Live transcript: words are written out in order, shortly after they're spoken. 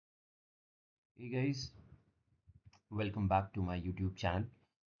Hey guys, welcome back to my YouTube channel.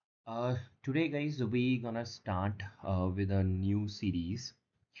 Today guys, we gonna start with a new series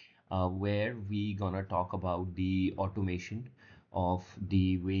where we gonna talk about the automation of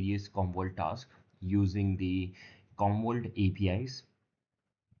the various Commvault tasks using the Commvault APIs.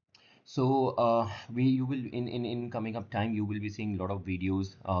 So we you will in coming up time you will be seeing a lot of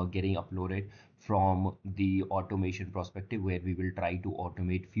videos getting uploaded from the automation perspective where we will try to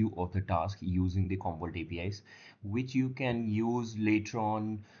automate few of the tasks using the Commvault APIs, which you can use later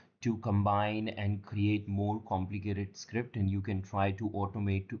on to combine and create more complicated script, and you can try to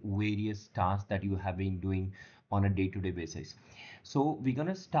automate various tasks that you have been doing on a day-to-day basis. So we're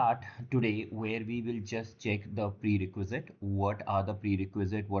gonna start today where we will just check the prerequisite. What are the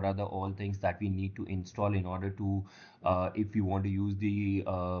prerequisite? What are the all things that we need to install in order to, if you want to use the,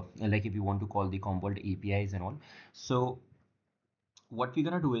 like if you want to call the Commvault APIs and all. So what we're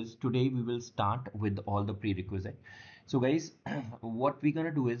gonna do is today we will start with all the prerequisite. So guys, what we're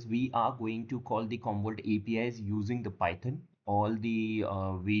gonna do is we are going to call the Commvault APIs using the Python. All the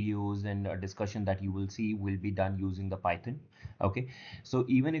videos and discussion that you will see will be done using the Python. Okay, so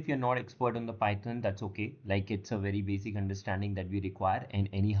even if you're not expert on the Python, that's okay. Like it's a very basic understanding that we require. And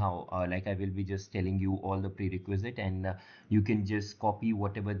anyhow, like I will be just telling you all the prerequisite, and you can just copy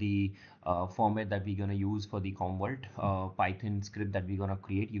whatever the format that we're gonna use for the Commvault Python script that we're gonna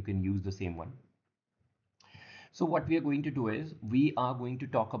create. You can use the same one. So what we are going to do is we are going to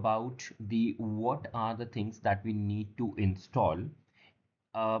talk about the what are the things that we need to install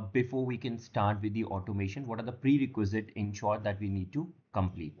before we can start with the automation. What are the prerequisite in short that we need to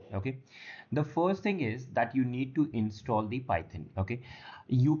complete? Okay, the first thing is that you need to install the Python. Okay,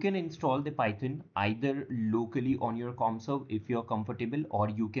 you can install the Python either locally on your ComServe if you're comfortable, or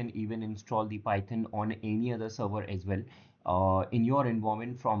you can even install the Python on any other server as well in your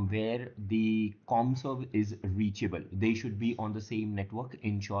environment from where the ComServe is reachable. They should be on the same network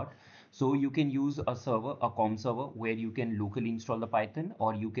in short. So you can use a server, a com server, where you can locally install the Python,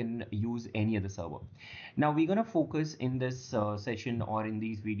 or you can use any other server. Now we're gonna focus in this session or in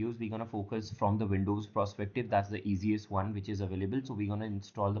these videos, we're gonna focus from the Windows perspective. That's the easiest one which is available. So we're gonna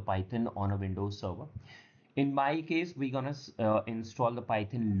install the Python on a Windows server. In my case, we're gonna install the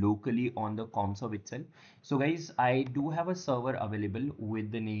Python locally on the ComServe itself. So guys, I do have a server available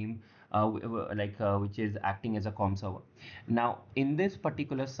with the name which is acting as a com server. Now in this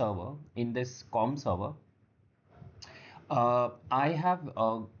particular server, in this com server, I have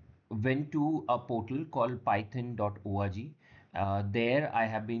went to a portal called python.org. There I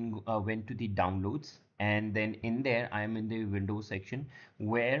have been went to the downloads, and then in there I am in the Windows section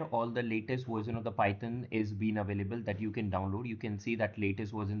where all the latest version of the Python is being available that you can download. You can see that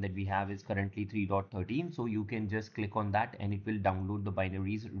latest version that we have is currently 3.13. So you can just click on that and it will download the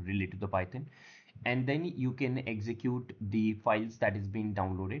binaries related to the Python, and then you can execute the files that is being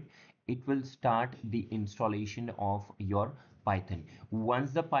downloaded. It will start the installation of your Python. Once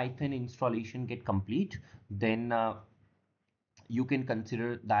the Python installation get complete, then you can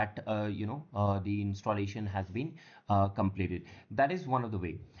consider that the installation has been completed. That is one of the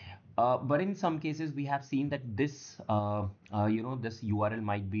way. But in some cases we have seen that this this URL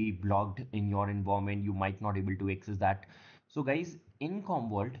might be blocked in your environment. You might not able to access that. So guys, in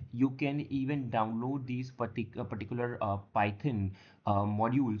Commvault you can even download these particular Python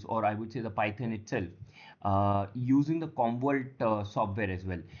modules, or I would say the Python itself, using the Commvault software as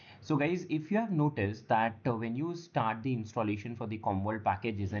well. So guys, if you have noticed that when you start the installation for the Commvault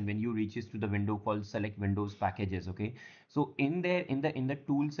packages, and when you reaches to the window called select Windows packages, okay, so in there in the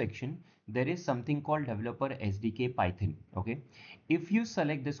tool section there is something called developer SDK Python. Okay, if you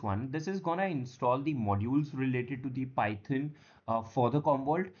select this one, this is gonna install the modules related to the Python for the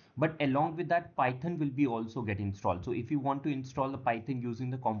Commvault, but along with that Python will be also get installed. So if you want to install the Python using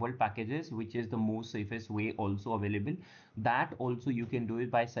the Commvault packages, which is the most safest way also available, that also you can do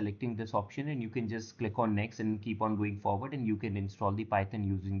it by selecting this option, and you can just click on next and keep on going forward, and you can install the Python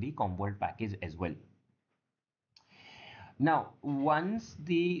using the Commvault package as well. Now, once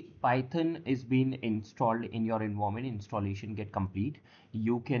the Python is being installed in your environment, installation get complete,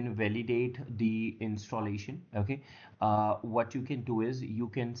 you can validate the installation. Okay, what you can do is you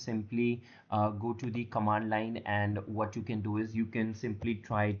can simply go to the command line, and what you can do is you can simply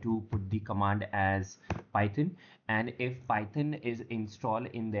try to put the command as Python, and if Python is installed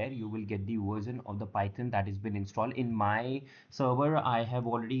in there, you will get the version of the Python that has been installed. In my server, I have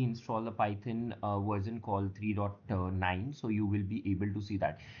already installed the Python version called 3.9, so you will be able to see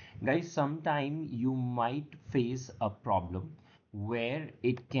that. Guys, sometime you might face a problem where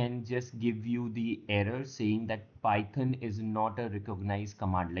it can just give you the error saying that Python is not a recognized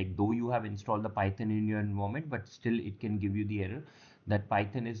command. Like though you have installed the Python in your environment, but still it can give you the error that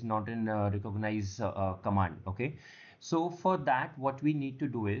Python is not an recognized command. Okay. So for that, what we need to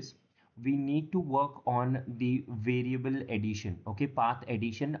do is we need to work on the variable addition. Okay. Path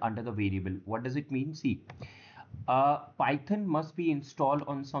addition under the variable. What does it mean? See, Python must be installed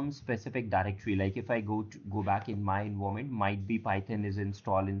on some specific directory. Like if I go back in my environment, might be Python is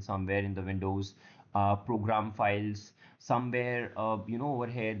installed in somewhere in the Windows program files. Somewhere, over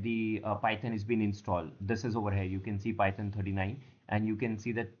here, the Python has been installed. This is over here. You can see Python 39, and you can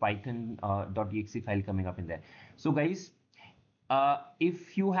see that Python .exe file coming up in there. So guys,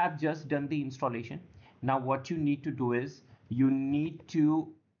 if you have just done the installation, now what you need to do is you need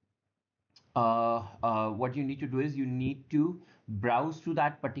to what you need to do is you need to browse to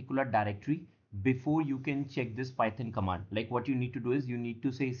that particular directory before you can check this Python command. Like what you need to do is you need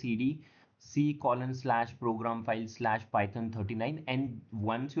to say cd c:/program file/python 39, and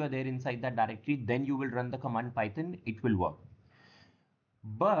once you are there inside that directory, then you will run the command Python. It will work.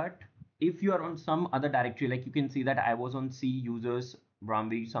 But if you are on some other directory, like you can see that I was on C users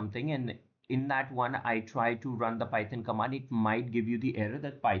Brahmvi something, and in that one I try to run the Python command, it might give you the error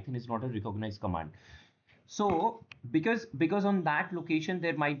that Python is not a recognized command. So because on that location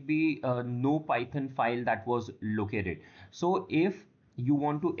there might be no Python file that was located. So if you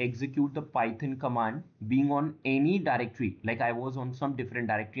want to execute the Python command being on any directory, like I was on some different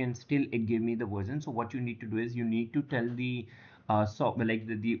directory and still it gave me the version. So what you need to do is you need to tell the like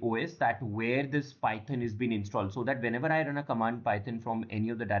the OS that where this Python is being installed, so that whenever I run a command Python from any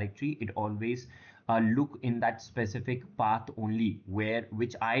of the directory, it always look in that specific path only where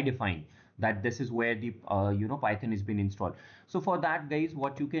which I define that this is where the Python has been installed. So for that guys,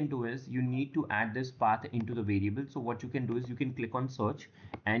 what you can do is you need to add this path into the variable. So what you can do is you can click on search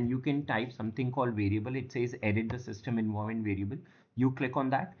and you can type something called variable. It says edit the system environment variable. You click on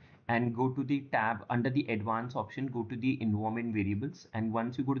that and go to the tab under the advanced option, go to the environment variables, and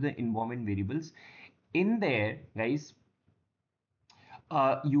once you go to the environment variables, in there guys,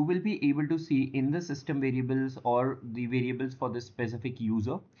 you will be able to see in the system variables or the variables for the specific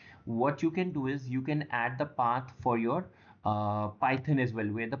user. What you can do is you can add the path for your Python as well,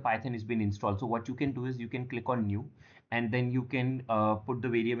 where the Python has been installed. So what you can do is you can click on new, and then you can put the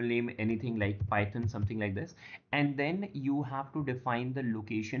variable name anything like Python, something like this, and then you have to define the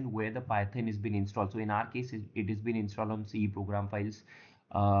location where the Python has been installed. So in our case, it has been installed on C program files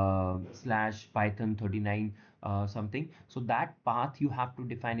slash Python 39 something. So that path you have to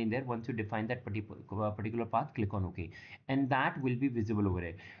define in there. Once you define that particular path, click on OK, and that will be visible over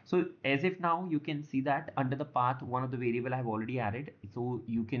here. So as if now you can see that under the path, one of the variable I have already added. So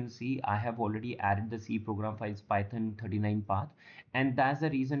you can see I have already added the C program files Python 39 path, and that's the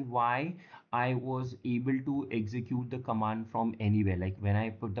reason why I was able to execute the command from anywhere. Like when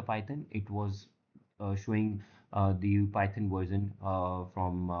I put the Python, it was showing the Python version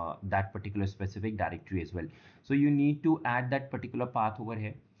from that particular specific directory as well. So you need to add that particular path over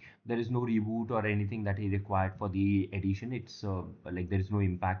here. There is no reboot or anything that is required for the addition. It's like there is no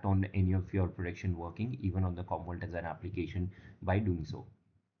impact on any of your production working, even on the Commvault as an application by doing so.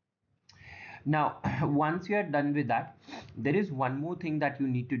 Now, once you are done with that, there is one more thing that you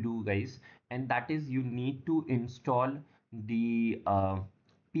need to do, guys, and that is you need to install the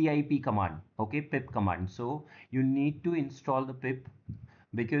pip command, okay, pip command. So you need to install the pip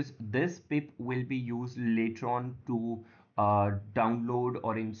because this pip will be used later on to download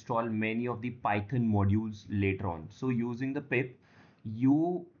or install many of the Python modules later on. So using the pip,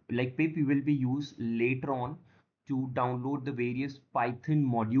 you like pip will be used later on to download the various Python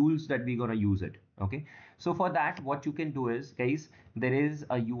modules that we're gonna use it. Okay, so for that, what you can do is, guys, there is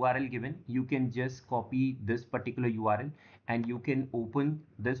a URL given. You can just copy this particular URL and you can open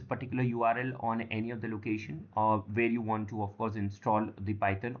this particular URL on any of the location where you want to, of course, install the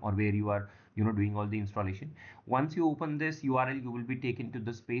Python or where you are, doing all the installation. Once you open this URL, you will be taken to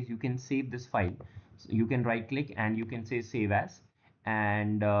the space. You can save this file. So you can right click and you can say save as,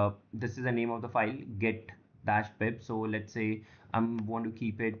 and this is the name of the file, get dash pip. So let's say I want to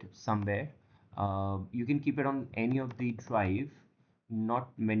keep it somewhere. You can keep it on any of the drive, not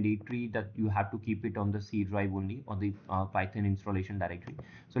mandatory that you have to keep it on the C drive only or the Python installation directory.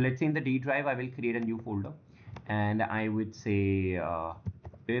 So let's say in the D drive, I will create a new folder and I would say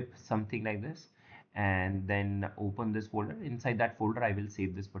pip something like this, and then open this folder. Inside that folder, I will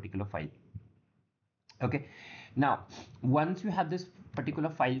save this particular file. Okay, now once you have this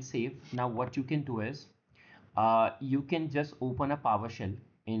particular file saved, now what you can do is you can just open a PowerShell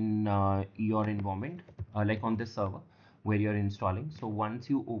in your environment, like on this server. where you're installing. So once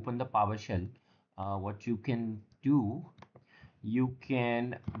you open the PowerShell, what you can do, you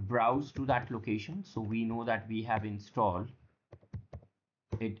can browse to that location. So we know that we have installed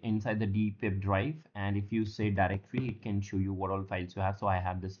it inside the dpip drive, and if you say directory, it can show you what all files you have. So I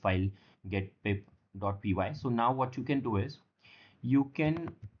have this file getpip.py. So now what you can do is you can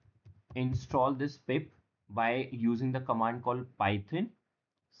install this pip by using the command called python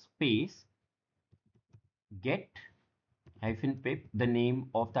space get hyphen pip, the name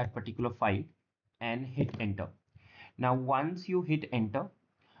of that particular file, and hit enter. Now once you hit enter,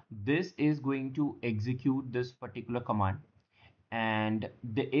 this is going to execute this particular command, and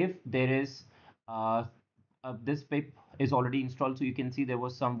if there is this pip is already installed, so you can see there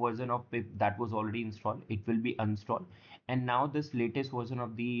was some version of pip that was already installed, it will be uninstalled, and now this latest version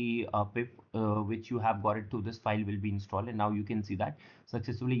of the pip which you have got it to this file will be installed, and now you can see that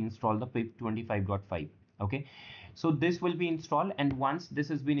successfully installed the pip 25.5. okay, so this will be installed, and once this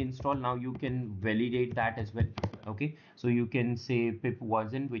has been installed, now you can validate that as well. Okay, so you can say pip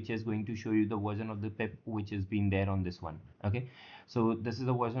version, which is going to show you the version of the pip which has been there on this one. Okay, so this is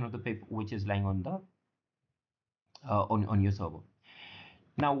the version of the pip which is lying on the on your server.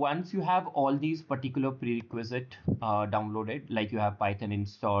 Now, once you have all these particular prerequisite downloaded, like you have Python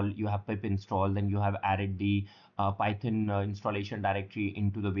install, you have pip install, then you have added the Python installation directory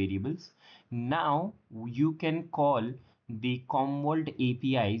into the variables. Now you can call the Commvault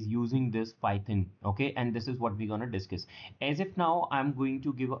APIs using this Python. Okay, and this is what we're gonna discuss. As if now I'm going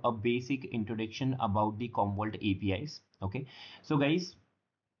to give a basic introduction about the Commvault APIs. Okay, so guys,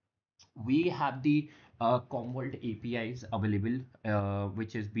 we have the Commvault APIs available,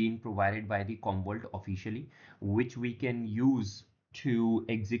 which is being provided by the Commvault officially, which we can use to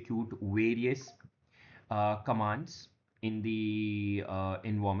execute various commands in the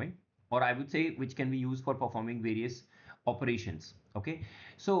environment, or I would say which can be used for performing various operations. Okay,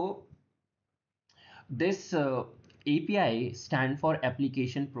 so this API stand for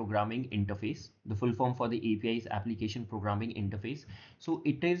Application Programming Interface. The full form for the API is Application Programming Interface. So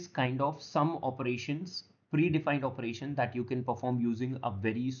it is kind of some operations, predefined operation that you can perform using a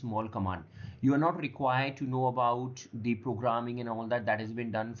very small command. You are not required to know about the programming and all that has been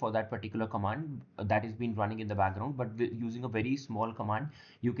done for that particular command that has been running in the background, but using a very small command,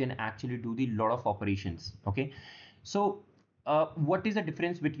 you can actually do the lot of operations. Okay, so what is the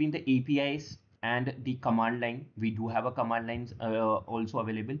difference between the APIs and the command line? We do have a command lines also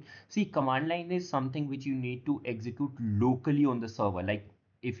available. See, command line is something which you need to execute locally on the server. Like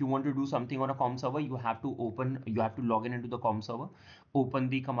if you want to do something on a com server, you have to log in into the com server, open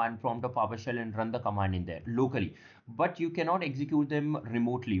the command prompt of PowerShell and run the command in there locally. But you cannot execute them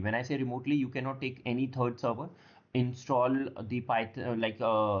remotely. When I say remotely, you cannot take any third server, install the Python,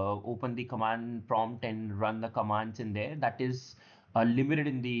 open the command prompt and run the commands in there. That is limited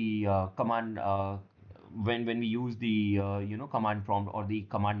in the command when we use the command prompt or the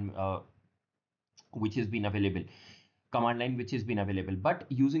command which has been available, command line which has been available. But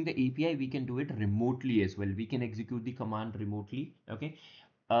using the API, we can do it remotely as well. We can execute the command remotely. Okay,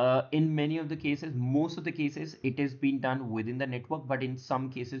 in many of the cases, most of the cases, it has been done within the network, but in some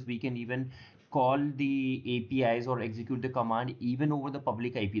cases we can even call the APIs or execute the command even over the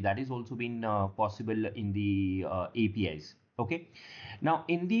public IP. That is also been possible in the APIs. Okay, now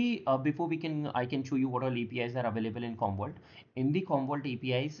in the before we can I can show you what all APIs are available in Commvault. In the Commvault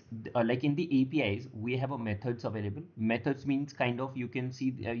APIs, like in the APIs, we have a methods available. Methods means kind of, you can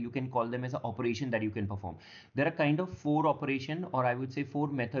see you can call them as an operation that you can perform. There are kind of four operation, or I would say four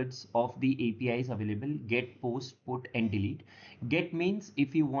methods of the APIs available: get, post, put, and delete. Get means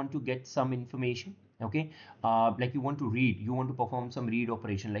if you want to get some information. Okay, like you want to perform some read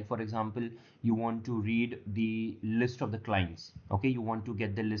operation. Like for example, you want to read the list of the clients. Okay, you want to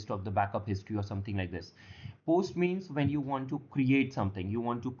get the list of the backup history or something like this. Post means when you want to create something, you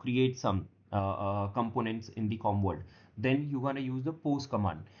want to create some components in the Commvault, then you're going to use the post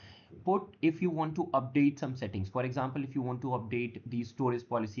command. Put if you want to update some settings. For example, if you want to update the storage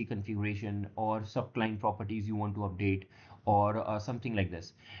policy configuration or subclient properties you want to update, or something like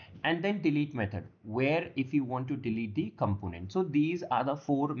this. And then delete method, where if you want to delete the component. So these are the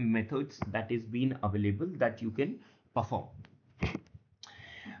four methods that is being available that you can perform.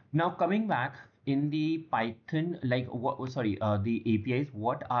 Now coming back in the Python, like what, sorry, the APIs,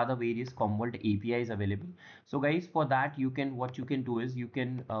 what are the various Commvault APIs available? So guys, for that what you can do is you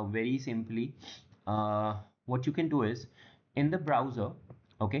can very simply, what you can do is in the browser,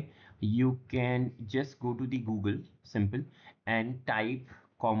 okay, you can just go to the Google, simple, and type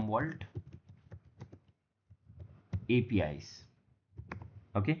Commvault APIs.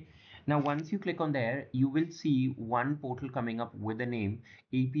 Okay, Now, once you click on there, you will see one portal coming up with the name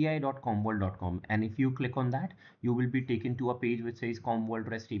api.commvault.com. And if you click on that, you will be taken to a page which says Commvault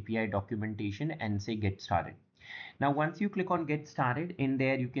REST API documentation and say get started. Now, once you click on get started, in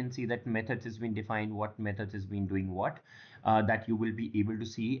there you can see that methods has been defined, what methods has been doing what, that you will be able to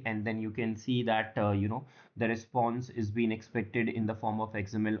see. And then you can see that, the response is being expected in the form of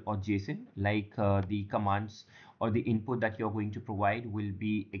XML or JSON, like the commands or the input that you're going to provide will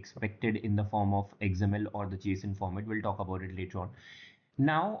be expected in the form of XML or the JSON format. We'll talk about it later on.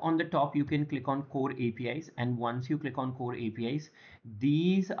 Now on the top, you can click on core APIs. And once you click on core APIs,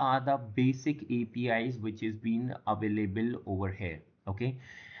 these are the basic APIs which is being available over here. Okay.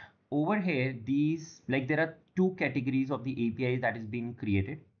 Over here, these, like, there are two categories of the APIs that is being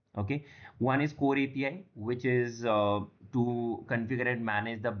created. Okay. One is core API, which is to configure and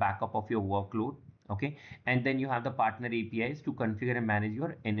manage the backup of your workload. Okay. And then you have the partner APIs to configure and manage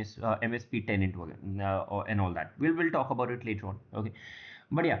your MSP tenant and all that. We'll talk about it later on. Okay.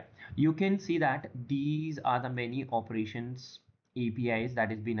 But yeah, you can see that these are the many operations APIs that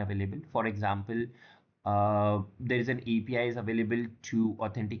is been available. For example, there is an API is available to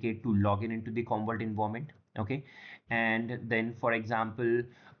authenticate to login into the Commvault environment. Okay. And then, for example,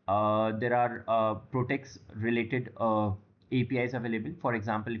 there are protects related APIs available. For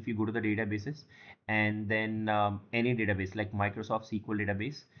example, if you go to the databases and then any database like Microsoft SQL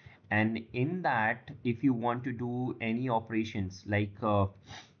database, and in that, if you want to do any operations like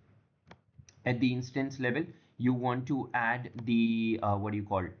at the instance level, you want to add the what do you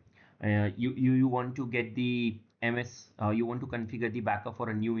call, you want to get the you want to configure the backup for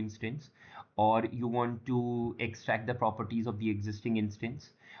a new instance, or you want to extract the properties of the existing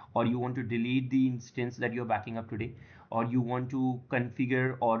instance, or you want to delete the instance that you're backing up today, or you want to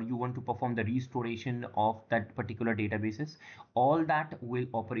configure or you want to perform the restoration of that particular databases, all that will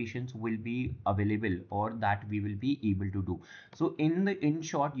operations will be available, or that we will be able to do. So in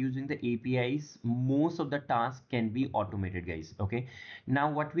short, using the APIs, most of the tasks can be automated, guys. Okay. Now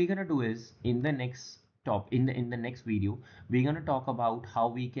what we're gonna do is, in the next in the next video, we're going to talk about how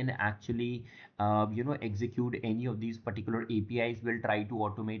we can actually execute any of these particular APIs. We'll try to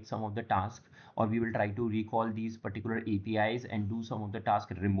automate some of the tasks, or we will try to recall these particular APIs and do some of the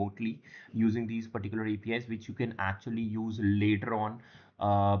tasks remotely using these particular APIs, which you can actually use later on,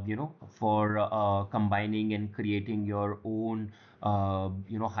 for combining and creating your own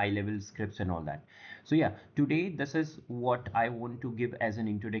high level scripts and all that. So yeah, today this is what I want to give as an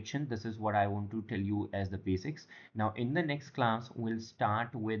introduction. This is what I want to tell you as the basics. Now in the next class, we'll start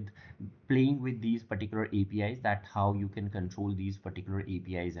with playing with these particular APIs, that how you can control these particular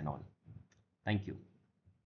APIs and all. Thank you.